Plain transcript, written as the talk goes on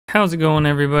How's it going,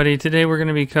 everybody? Today we're going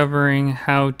to be covering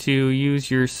how to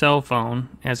use your cell phone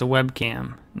as a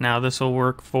webcam. Now this will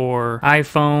work for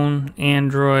iPhone,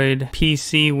 Android,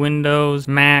 PC, Windows,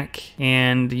 Mac,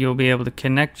 and you'll be able to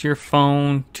connect your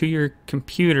phone to your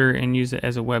computer and use it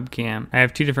as a webcam. I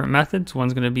have two different methods.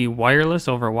 One's going to be wireless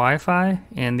over Wi-Fi,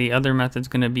 and the other method's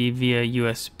going to be via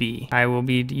USB. I will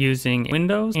be using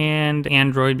Windows and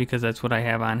Android because that's what I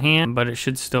have on hand, but it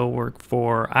should still work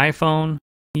for iPhone.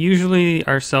 Usually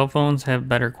our cell phones have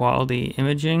better quality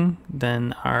imaging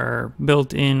than our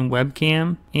built-in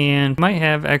webcam, and might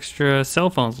have extra cell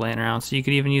phones laying around, so you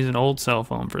could even use an old cell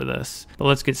phone for this. But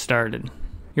let's get started.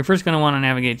 You're first going to want to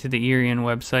navigate to the Irion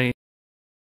website,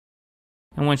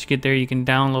 and once you get there you can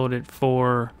download it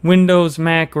for Windows,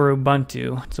 Mac, or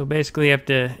Ubuntu. So basically you have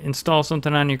to install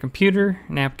something on your computer,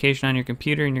 an application on your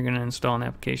computer, and you're going to install an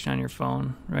application on your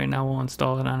phone. Right now we'll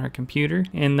install it on our computer,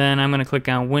 and then I'm going to click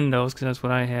on Windows because that's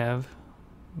what I have.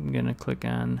 I'm going to click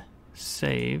on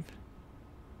Save.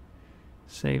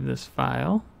 Save this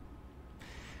file.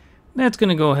 That's going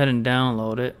to go ahead and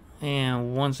download it,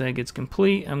 and once that gets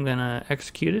complete I'm going to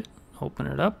execute it, open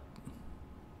it up.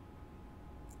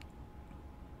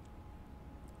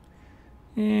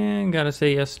 And gotta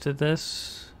say yes to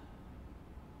this.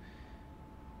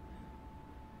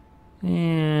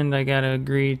 And I gotta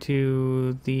agree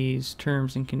to these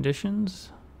terms and conditions.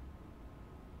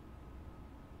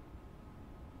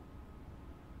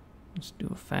 Let's do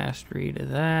a fast read of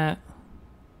that.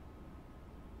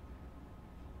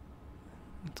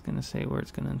 It's gonna say where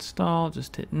it's gonna install.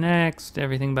 Just hit next.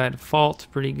 Everything by default's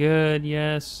pretty good.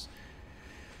 Yes.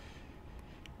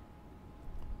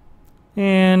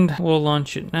 And we'll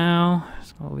launch it now,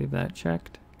 so I'll leave that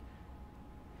checked.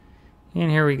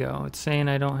 And here we go. It's saying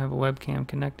I don't have a webcam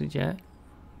connected yet,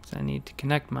 so I need to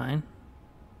connect mine.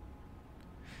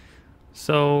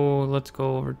 So let's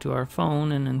go over to our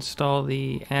phone and install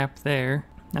the app there.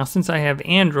 Now since I have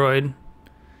Android,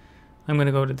 I'm going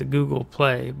to go to the Google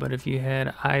Play, but if you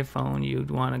had iPhone,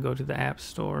 you'd want to go to the App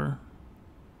Store.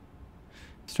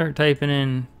 Start typing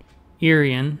in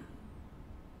Irion.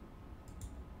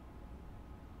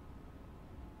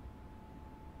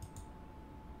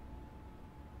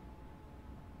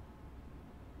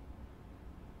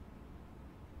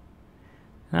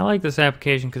 And I like this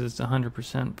application because it's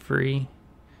 100% free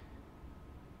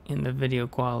and the video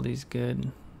quality is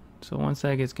good. So once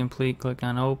that gets complete, click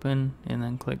on open and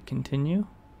then click continue.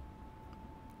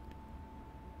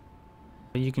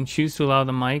 You can choose to allow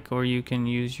the mic, or you can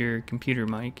use your computer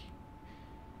mic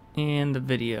and the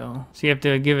video. So you have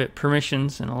to give it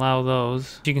permissions and allow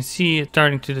those. You can see it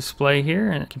starting to display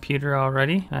here in the computer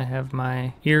already. I have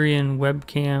my Irion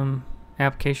webcam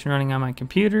application running on my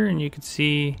computer, and you can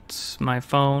see my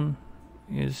phone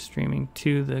is streaming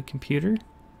to the computer. And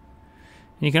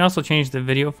you can also change the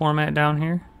video format down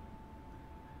here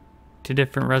to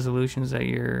different resolutions that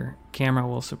your camera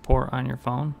will support on your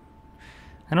phone.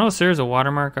 I notice there's a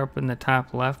watermark up in the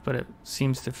top left, but it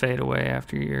seems to fade away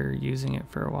after you're using it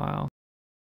for a while.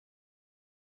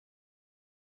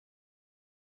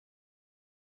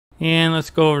 And let's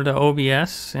go over to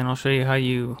OBS, and I'll show you how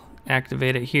you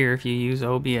activate it here if you use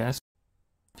OBS.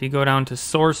 If you go down to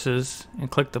sources and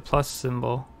click the plus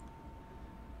symbol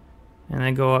and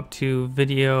then go up to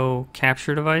video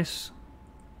capture device,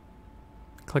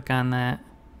 click on that,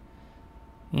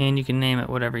 and you can name it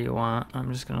whatever you want.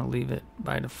 I'm just going to leave it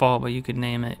by default, but you could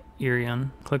name it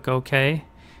Irion. Click OK,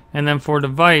 and then for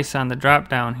device on the drop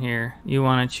down here you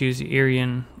want to choose the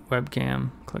Irion webcam.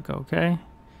 Click OK.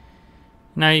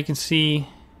 Now you can see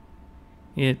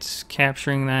it's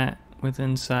capturing that with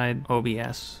inside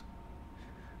OBS.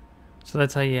 So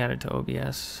that's how you add it to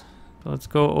OBS. So let's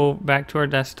go back to our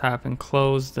desktop and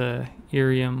close the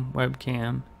Irion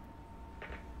webcam.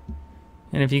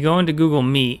 And if you go into Google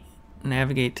Meet,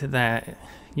 navigate to that.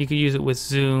 You could use it with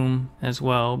Zoom as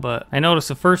well, but I noticed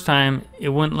the first time it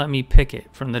wouldn't let me pick it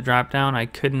from the drop down. I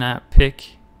could not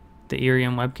pick the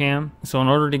Irion webcam. So in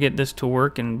order to get this to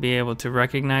work and be able to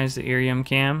recognize the Irion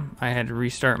cam, I had to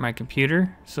restart my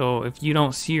computer. So if you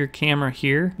don't see your camera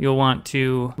here, you'll want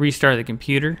to restart the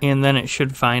computer and then it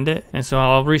should find it. And so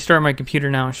I'll restart my computer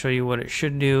now and show you what it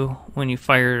should do when you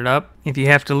fire it up. If you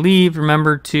have to leave,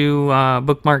 remember to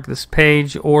bookmark this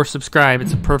page or subscribe.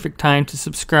 It's a perfect time to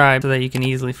subscribe so that you can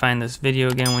easily find this video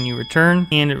again when you return,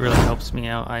 and it really helps me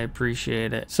out. I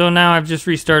appreciate it. So now I've just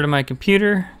restarted my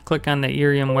computer. Click on the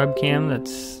Irion webcam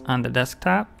that's on the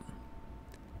desktop,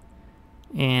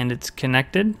 and it's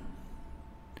connected,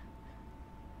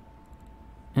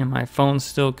 and my phone's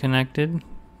still connected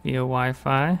via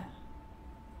Wi-Fi.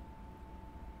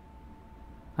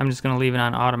 I'm just going to leave it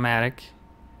on automatic.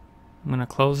 I'm going to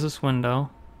close this window.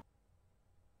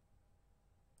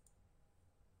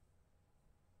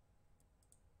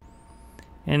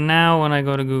 And now when I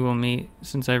go to Google Meet,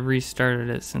 since I've restarted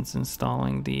it since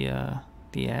installing the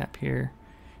app here,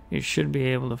 it should be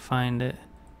able to find it.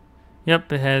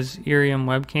 Yep, it has Irium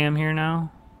webcam here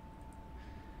now.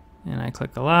 And I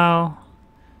click allow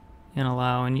and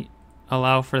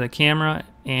allow for the camera,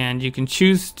 and you can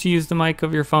choose to use the mic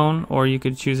of your phone, or you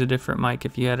could choose a different mic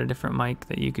if you had a different mic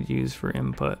that you could use for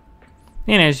input.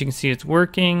 And as you can see, it's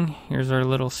working. Here's our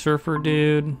little surfer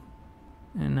dude.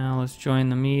 And now let's join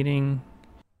the meeting.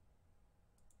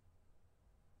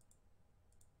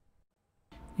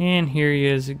 And here he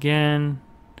is again.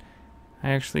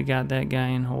 I actually got that guy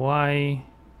in Hawaii.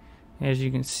 As you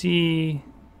can see,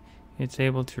 it's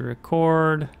able to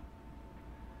record.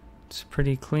 It's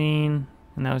pretty clean.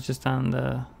 And that was just on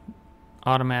the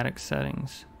automatic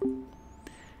settings.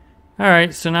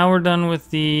 Alright, so now we're done with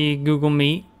the Google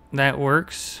Meet. That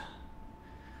works.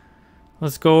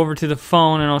 Let's go over to the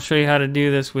phone and I'll show you how to do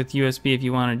this with USB if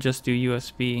you want to just do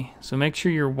USB. So make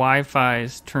sure your Wi-Fi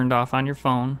is turned off on your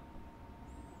phone.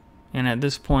 And at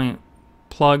this point,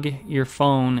 plug your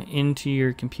phone into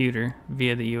your computer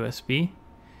via the USB.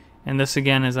 And this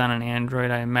again is on an Android.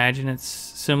 I imagine it's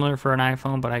similar for an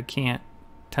iPhone, but I can't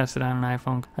test it on an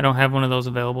iPhone. I don't have one of those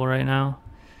available right now.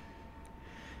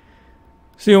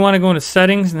 So you'll want to go into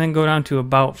settings and then go down to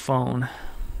about phone.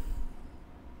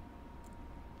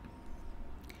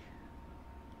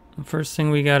 The first thing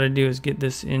we got to do is get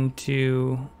this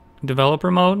into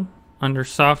developer mode under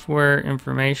software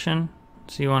information.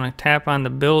 So you want to tap on the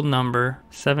build number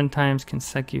 7 times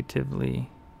consecutively.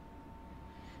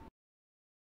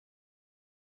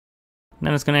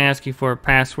 Then it's going to ask you for a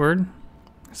password.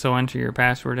 So enter your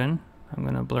password in. I'm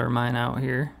going to blur mine out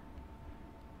here.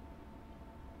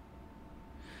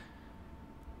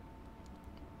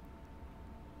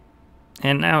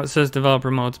 And now it says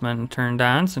developer mode's been turned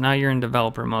on. So now you're in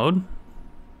developer mode.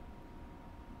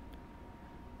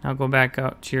 Now go back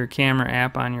out to your camera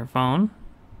app on your phone.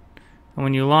 And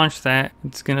when you launch that,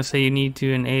 it's going to say you need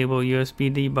to enable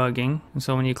USB debugging. And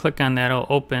so when you click on that, it'll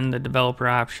open the developer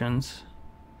options.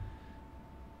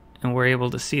 And we're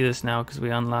able to see this now because we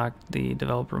unlocked the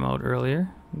developer mode earlier.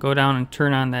 Go down and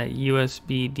turn on that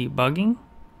USB debugging.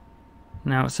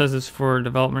 Now it says it's for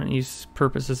development use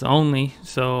purposes only,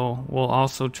 so we'll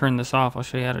also turn this off. I'll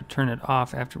show you how to turn it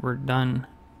off after we're done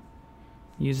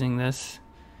using this.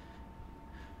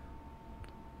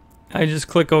 I just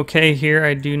click OK here.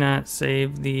 I do not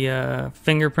save the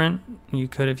fingerprint. You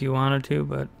could if you wanted to,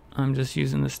 but I'm just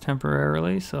using this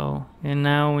temporarily. So, and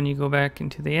now when you go back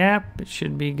into the app, it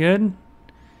should be good.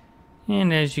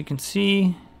 And as you can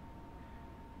see,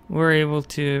 we're able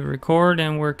to record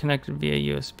and we're connected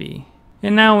via USB.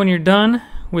 And now when you're done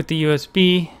with the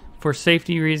USB, for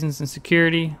safety reasons and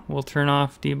security, we'll turn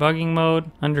off debugging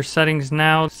mode. Under settings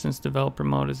now, since developer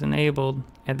mode is enabled,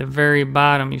 at the very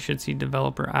bottom you should see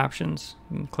developer options.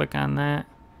 You can click on that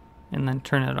and then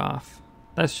turn it off.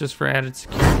 That's just for added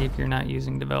security if you're not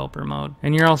using developer mode.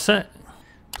 And you're all set.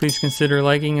 Please consider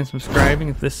liking and subscribing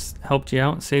if this helped you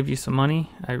out and saved you some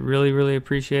money. I really, really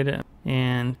appreciate it.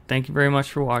 And thank you very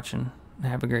much for watching.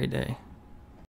 Have a great day.